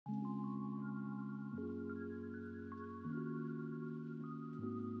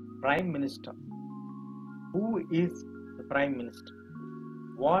Prime Minister. Who is the Prime Minister?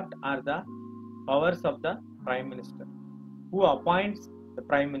 What are the powers of the Prime Minister? Who appoints the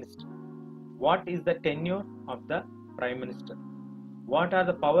Prime Minister? What is the tenure of the Prime Minister? What are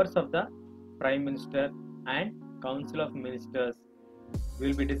the powers of the Prime Minister and Council of Ministers? We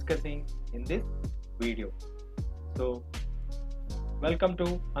will be discussing in this video. So, welcome to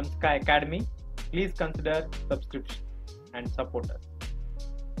Amska Academy. Please consider subscription and support us.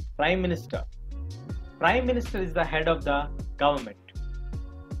 Prime Minister. Prime Minister is the head of the government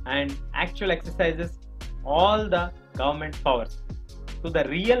and actually exercises all the government powers. So the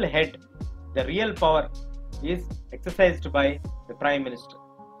real head, the real power is exercised by the Prime Minister.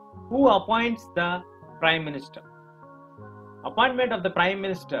 Who appoints the Prime Minister? Appointment of the Prime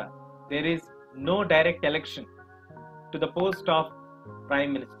Minister, there is no direct election to the post of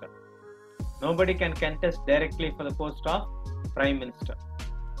Prime Minister. Nobody can contest directly for the post of Prime Minister.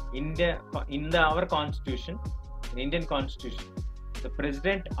 Our constitution, in Indian constitution, the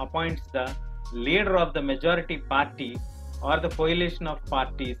president appoints the leader of the majority party or the coalition of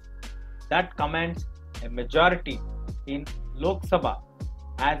parties that commands a majority in Lok Sabha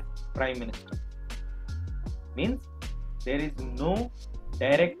as Prime Minister. Means there is no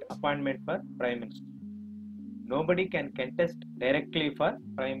direct appointment for Prime Minister. Nobody can contest directly for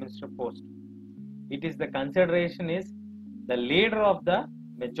Prime Minister post. It is the consideration is the leader of the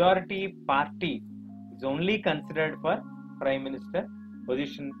majority party is only considered for Prime Minister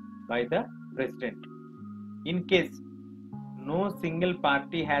position by the President. In case no single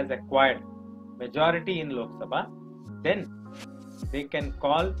party has acquired majority in Lok Sabha, then they can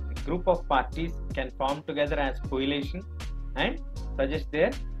call a group of parties, can form together as coalition and suggest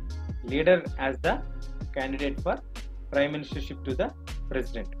their leader as the candidate for Prime Ministership to the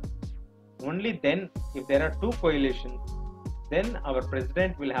President. Only then, if there are two coalitions, then our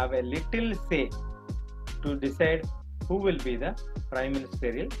President will have a little say to decide who will be the Prime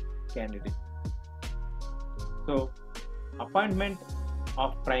Ministerial candidate. So, appointment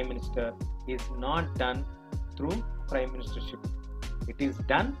of Prime Minister is not done through Prime Ministership. It is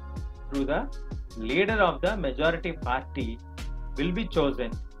done through the leader of the majority party will be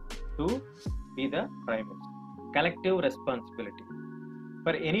chosen to be the Prime Minister. Collective responsibility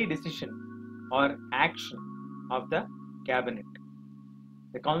for any decision or action of the Cabinet.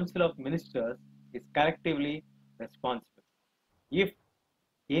 The Council of Ministers is collectively responsible. If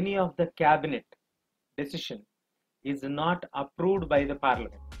any of the Cabinet decision is not approved by the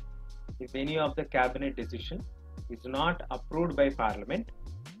Parliament, if any of the Cabinet decision is not approved by Parliament,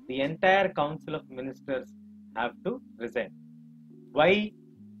 the entire Council of Ministers have to resign. Why?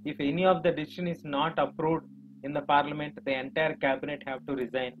 If any of the decision is not approved in the Parliament, the entire Cabinet have to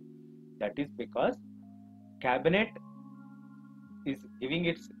resign. That is because Cabinet is giving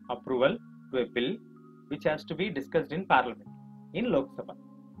its approval to a bill which has to be discussed in Parliament, in Lok Sabha.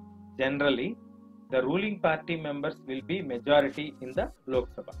 Generally, the ruling party members will be majority in the Lok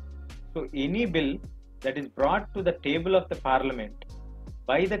Sabha. So, any bill that is brought to the table of the Parliament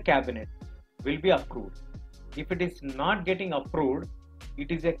by the Cabinet will be approved. If it is not getting approved,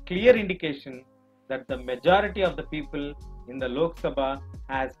 it is a clear indication that the majority of the people in the Lok Sabha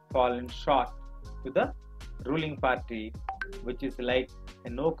has fallen short to the ruling party, which is like a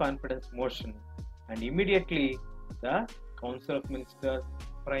no confidence motion, and immediately the Council of Ministers,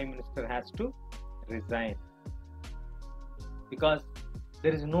 Prime Minister has to resign because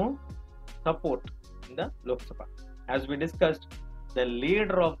there is no support in the Lok Sabha. As we discussed, the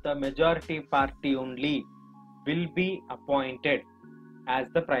leader of the majority party only will be appointed as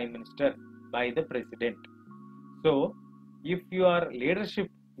the Prime Minister by the President. So, if your leadership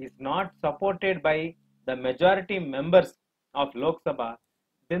is not supported by the majority members of Lok Sabha,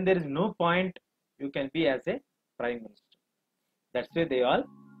 then there is no point you can be as a Prime Minister. That's why they all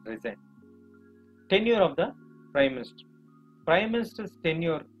resign. Tenure of the Prime Minister. Prime Minister's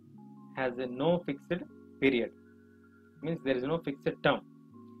tenure has no fixed period. Means there is no fixed term.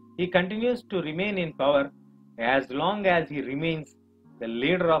 He continues to remain in power as long as he remains the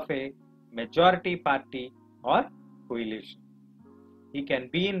leader of a majority party or coalition. He can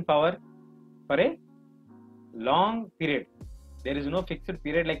be in power for a long period. There is no fixed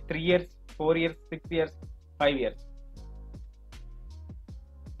period like 3 years, 4 years, 6 years, 5 years.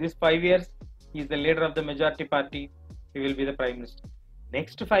 This 5 years, he is the leader of the majority party, he will be the Prime Minister.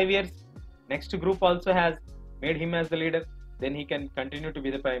 Next 5 years, next group also has made him as the leader, then he can continue to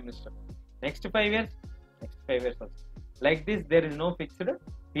be the Prime Minister. Next 5 years, next 5 years also. Like this, there is no fixed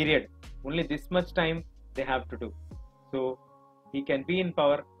period. Only this much time they have to do. So, he can be in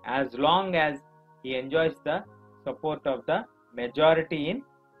power as long as he enjoys the support of the majority in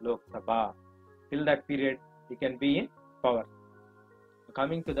Lok Sabha. Till that period, he can be in power.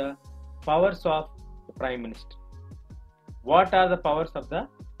 Coming to the powers of the Prime Minister. What are the powers of the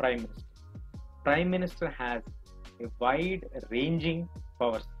Prime Minister? Prime Minister has a wide ranging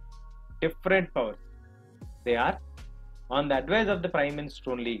powers, different powers. They are, on the advice of the Prime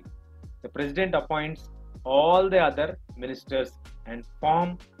Minister only, the President appoints all the other ministers and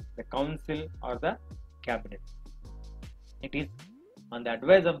form the council or the cabinet. It is on the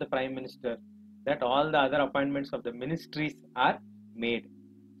advice of the Prime Minister that all the other appointments of the ministries are made.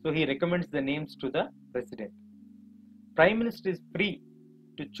 So he recommends the names to the President. Prime Minister is free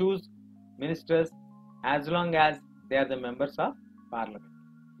to choose ministers as long as they are the members of Parliament.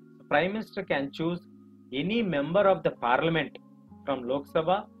 The Prime Minister can choose any member of the Parliament from Lok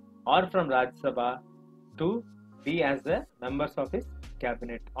Sabha or from Rajya Sabha to be as the members of his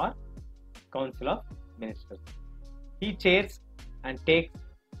cabinet or council of ministers. He chairs and takes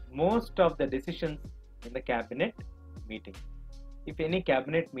most of the decisions in the cabinet meeting. If any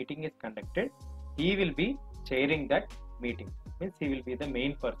cabinet meeting is conducted, he will be chairing that meeting. Means he will be the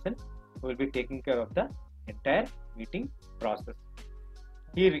main person who will be taking care of the entire meeting process.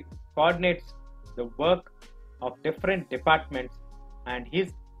 He coordinates the work of different departments and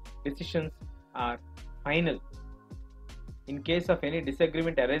his decisions are final in case of any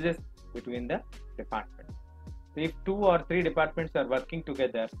disagreement arises between the departments. So if 2 or 3 departments are working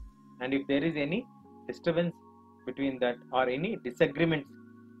together and if there is any disturbance between that or any disagreements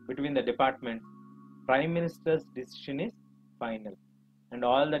between the departments, Prime Minister's decision is final and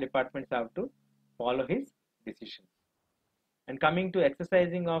all the departments have to follow his decisions. And coming to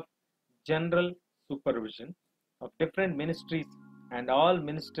exercising of general supervision of different ministries, and all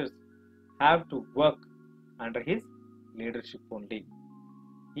ministers have to work under his leadership only.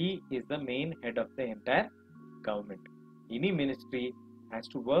 He is the main head of the entire government. Any ministry has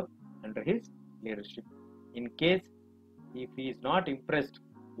to work under his leadership. In case if he is not impressed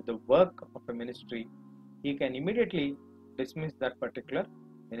with the work of a ministry, he can immediately dismiss that particular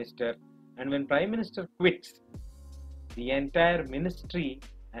minister, and when Prime Minister quits, the entire ministry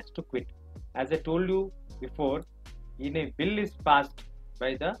has to quit. As I told you before, in a bill is passed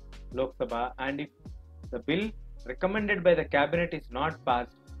by the Lok Sabha and if the bill recommended by the cabinet is not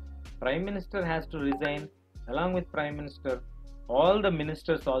passed, Prime Minister has to resign. Along with Prime Minister, all the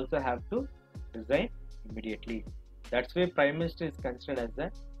ministers also have to resign immediately. That's why Prime Minister is considered as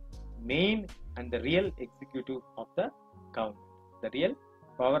the main and the real executive of the government. The real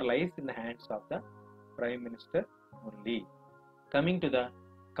power lies in the hands of the Prime Minister only. Coming to the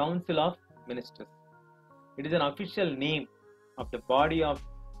Council of Ministers. It is an official name of the body of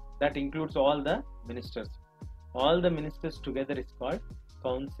that includes all the ministers. All the ministers together is called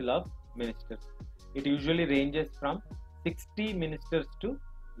Council of Ministers. It usually ranges from 60 ministers to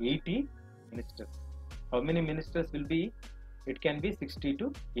 80 ministers. How many ministers will be? It can be 60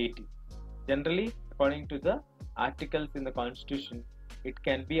 to 80. Generally, according to the articles in the Constitution, it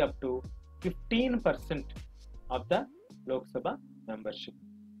can be up to 15% of the Lok Sabha membership.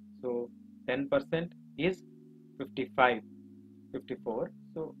 So 10% is 55, 54.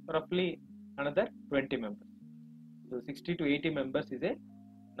 So roughly another 20 members. So 60 to 80 members is a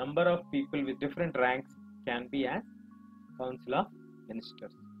number of people with different ranks can be as Council of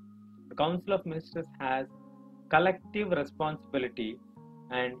Ministers. The Council of Ministers has collective responsibility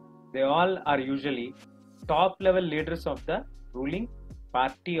and they all are usually top level leaders of the ruling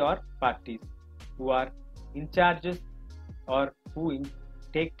party or parties who are in charges or who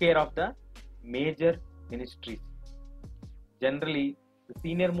take care of the major ministries. Generally, the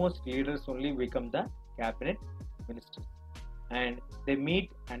senior most leaders only become the cabinet ministers and they meet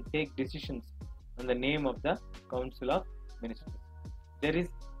and take decisions on the name of the Council of Ministers. There is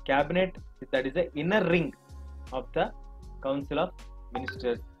cabinet, that is the inner ring of the Council of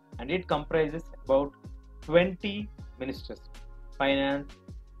Ministers, and it comprises about 20 ministers. Finance,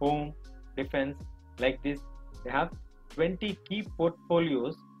 Home, Defense, like this. They have 20 key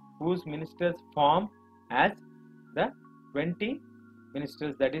portfolios whose ministers form as the 20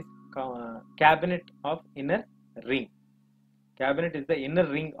 ministers, that is cabinet of inner ring. Cabinet is the inner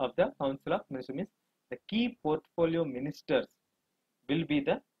ring of the Council of Ministers, means the key portfolio ministers will be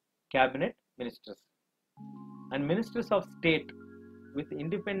the cabinet ministers. And ministers of state with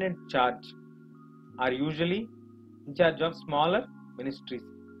independent charge are usually in charge of smaller ministries.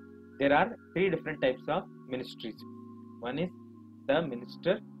 There are 3 different types of ministries. One is the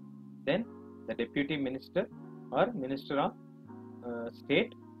minister, then the deputy minister or minister of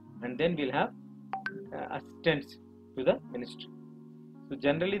state, and then we'll have assistants to the ministry. So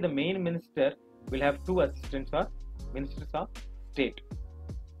generally the main minister will have 2 assistants or ministers of state.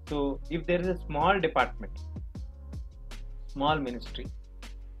 So if there is a small department, small ministry,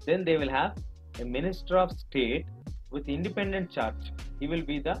 then they will have a minister of state with independent charge. He will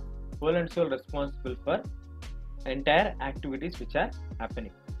be the whole and sole responsible for entire activities which are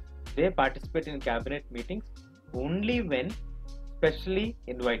happening. They participate in cabinet meetings only when specially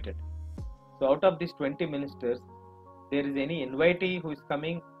invited. So out of these 20 ministers, there is any invitee who is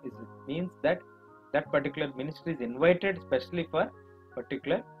coming, it means that that particular ministry is invited specially for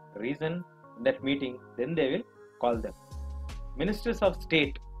particular reason in that meeting, then they will call them. Ministers of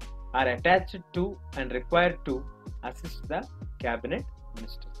state are attached to and required to assist the cabinet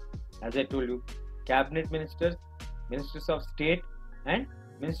ministers. As I told you, cabinet ministers, ministers of state, and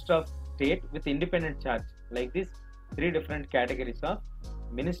minister of state with independent charge. Like this, three different categories of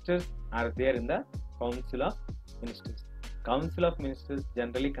ministers are there in the Council of Ministers. Council of Ministers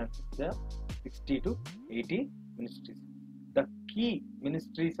generally consists of 60 to 80 ministries. The key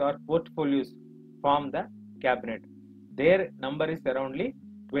ministries or portfolios form the cabinet. Their number is around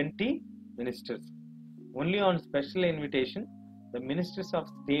 20 ministers. Only on special invitation, the ministers of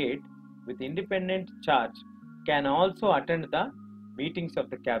state with independent charge can also attend the meetings of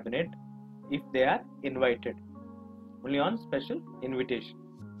the cabinet if they are invited. Only on special invitation.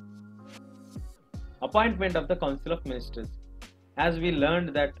 Appointment of the Council of Ministers. As we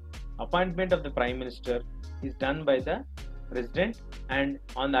learned that appointment of the Prime Minister is done by the President, and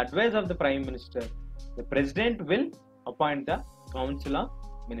on the advice of the Prime Minister, the President will appoint the Council of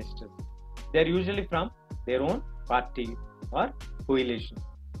Ministers. They are usually from their own party or coalition,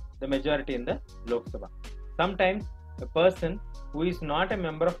 the majority in the Lok Sabha. Sometimes a person who is not a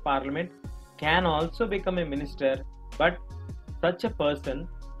member of Parliament can also become a minister, but such a person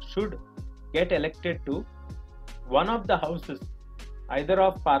should get elected to one of the houses, either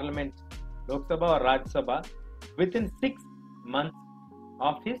of Parliament, Lok Sabha or Raj Sabha, within 6 months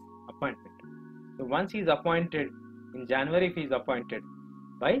of his appointment. So once he is appointed in January, if he is appointed,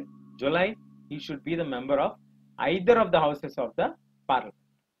 by July he should be the member of either of the houses of the Parliament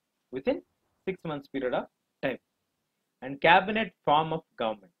within 6 months period of time. And cabinet form of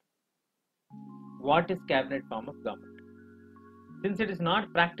government. What is cabinet form of government? Since it is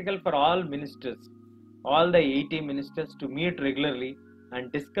not practical for all ministers, all the 80 ministers to meet regularly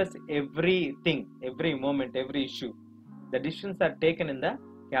and discuss everything, every moment, every issue, the decisions are taken in the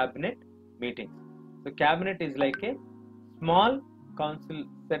cabinet meetings. So cabinet is like a small council,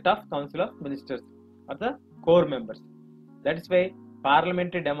 set of council of ministers or the core members. That is why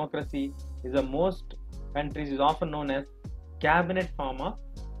parliamentary democracy is the most countries is often known as cabinet form of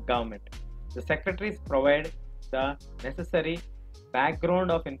government. The secretaries provide the necessary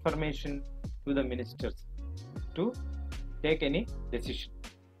background of information to the ministers to take any decision.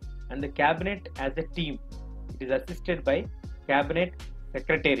 And the cabinet as a team, it is assisted by cabinet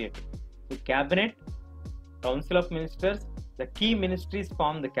secretariat. So cabinet, council of ministers, the key ministries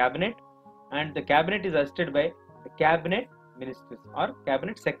form the cabinet, and the cabinet is assisted by the cabinet ministers or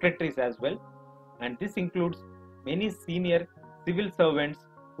cabinet secretaries as well. And this includes many senior civil servants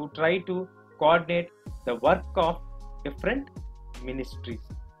who try to coordinate the work of different ministries.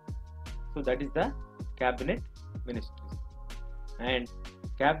 So that is the cabinet ministries. And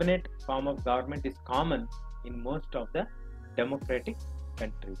cabinet form of government is common in most of the democratic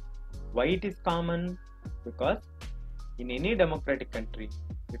countries. Why it is common? Because in any democratic country,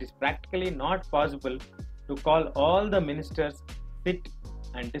 it is practically not possible to call all the ministers, sit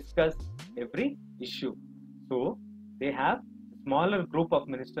and discuss every issue. So they have a smaller group of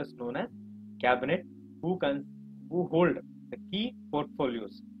ministers known as cabinet who hold the key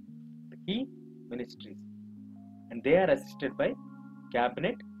portfolios, the key ministries, and they are assisted by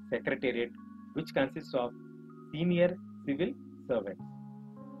cabinet secretariat, which consists of senior civil servants.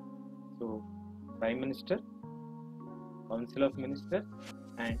 So Prime Minister, Council of Ministers,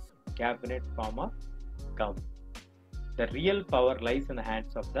 and cabinet form of government. The real power lies in the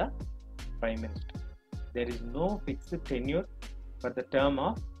hands of the Prime Minister. There is no fixed tenure for the term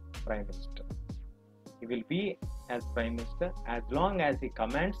of Prime Minister. He will be as Prime Minister as long as he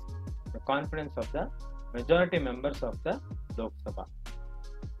commands the confidence of the majority members of the Lok Sabha.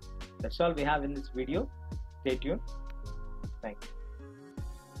 That's all we have in this video. Stay tuned. Thank you.